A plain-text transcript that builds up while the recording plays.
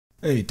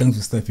Hey, thanks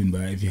for stopping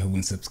by. If you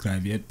haven't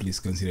subscribed yet, please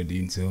consider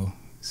doing so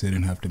you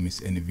don't have to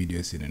miss any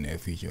videos in the near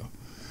future.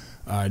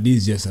 This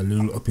is just a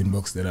little open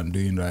box that I'm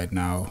doing right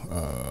now.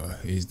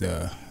 Is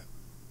the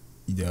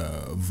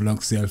vlog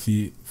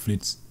selfie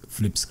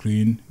flip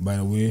screen, by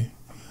the way.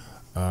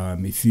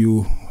 If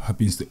you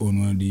happens to own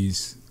one of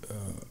these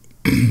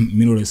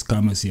mirrorless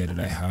cameras here that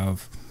I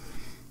have,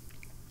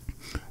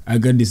 I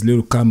got this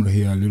little camera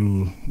here a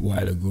little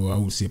while ago. I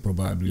would say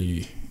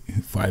probably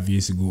 5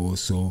 years ago or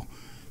so,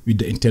 with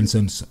the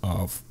intentions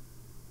of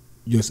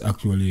just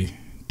actually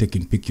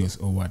taking pictures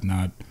or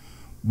whatnot,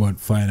 but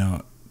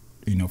find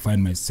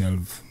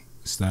myself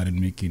started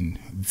making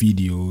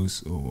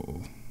videos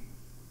or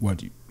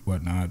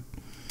whatnot.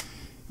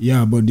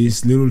 Yeah, but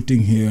this little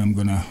thing here, I'm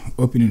gonna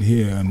open it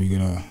here and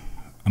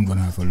I'm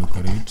gonna have a look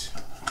at it.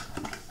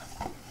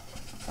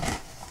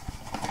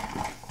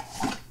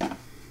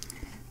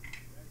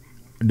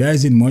 There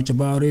isn't much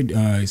about it.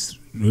 It's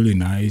really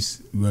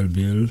nice, well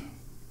built.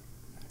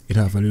 It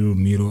have a little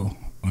mirror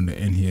on the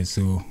end here,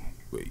 so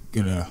you're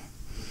gonna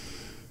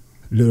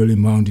literally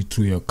mount it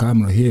to your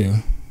camera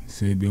here,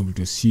 so you'll be able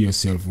to see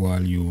yourself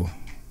while you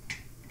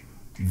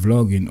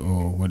vlogging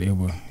or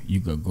whatever you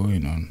got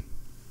going on,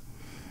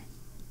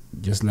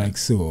 just like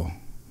so.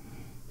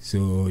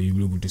 So you'll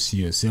be able to see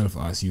yourself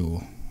as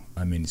you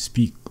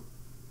speak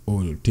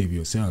or tape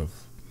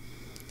yourself.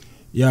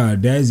 Yeah,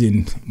 there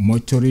isn't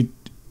much to it,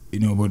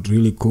 but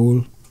really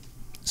cool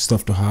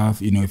stuff to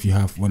have, if you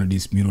have one of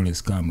these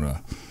mirrorless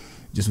camera.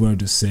 Just wanted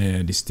to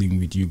share this thing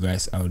with you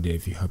guys out there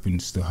if you happen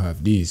to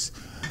have this.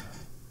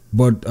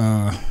 But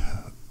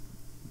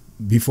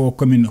before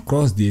coming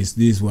across this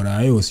is what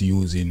I was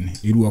using.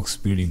 It works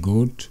pretty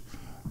good.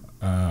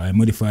 I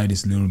modified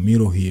this little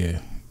mirror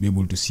here, be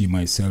able to see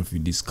myself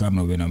with this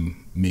camera when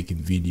I'm making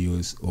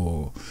videos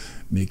or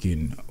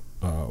making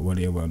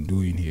whatever I'm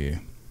doing here.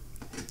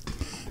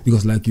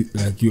 Because like you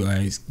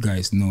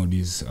guys know,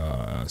 these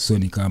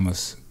Sony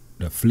cameras,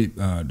 the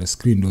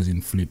screen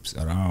doesn't flips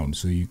around,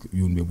 so you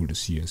won't be able to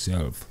see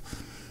yourself.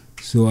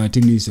 So I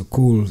think this is a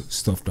cool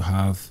stuff to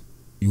have.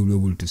 You'll be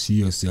able to see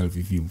yourself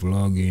if you're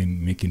vlogging,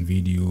 making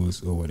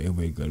videos or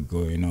whatever you got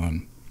going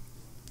on.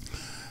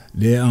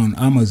 They're on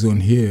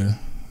Amazon here.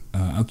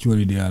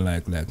 Actually they are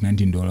like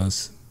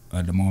 $19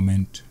 at the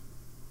moment.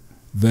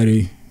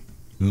 Very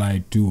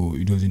light too,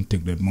 it doesn't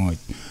take that much.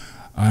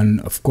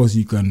 And of course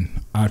you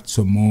can add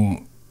some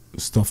more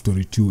stuff to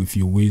it too if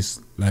you wish.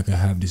 Like I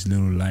have this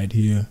little light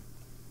here.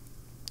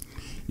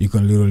 You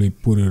can literally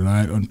put it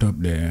right on top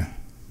there,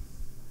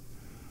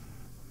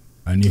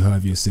 and you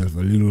have yourself a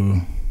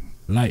little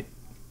light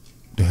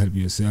to help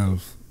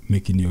yourself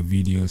making your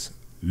videos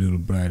a little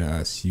brighter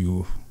as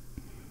you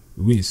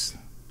wish.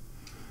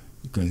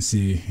 You can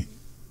see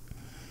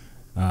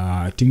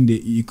I think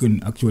that you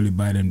can actually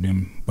buy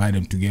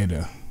them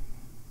together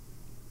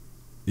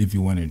if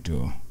you wanted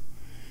to.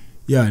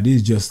 Yeah, this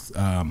is just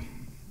a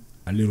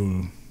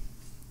little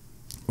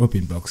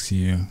open box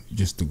here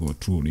just to go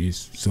through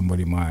this.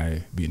 Somebody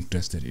might be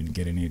interested in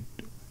getting it.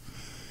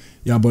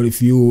 Yeah, but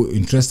if you're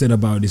interested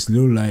about this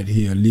little light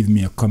here, leave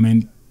me a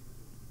comment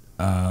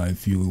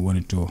if you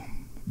wanted to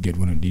get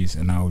one of these,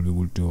 and I will be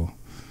able to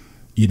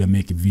either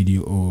make a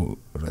video or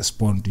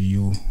respond to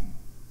you,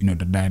 the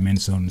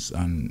dimensions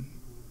and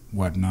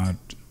whatnot,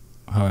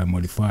 how I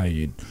modify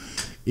it.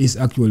 It's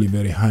actually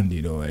very handy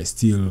though. I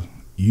still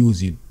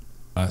use it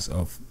as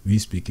of we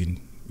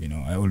speaking.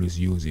 I always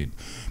use it,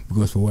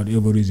 because for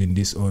whatever reason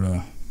this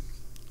other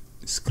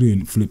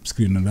flip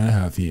screen that I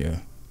have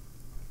here,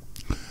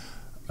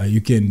 you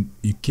cannot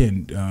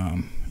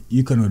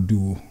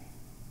do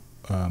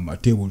a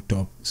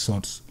tabletop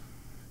shots.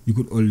 You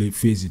could only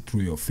face it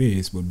through your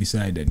face, but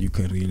beside that you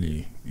can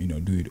really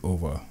do it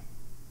over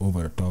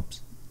the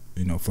tops.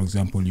 For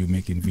example, you're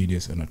making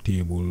videos on a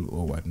table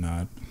or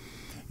whatnot,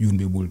 you won't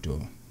be able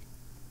to.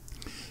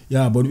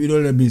 Yeah, but with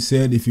all that being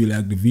said, if you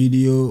like the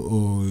video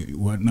or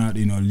whatnot,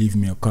 leave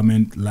me a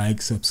comment,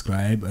 like,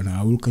 subscribe, and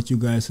I will catch you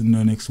guys in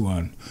the next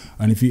one.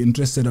 And if you're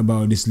interested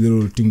about this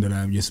little thing that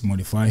I've just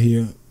modified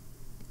here,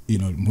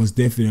 most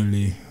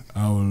definitely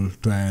I will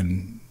try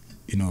and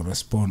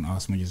respond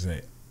as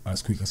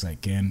quick as I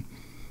can.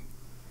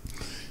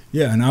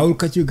 Yeah, and I will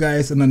catch you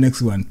guys in the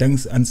next one.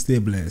 Thanks and stay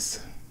blessed.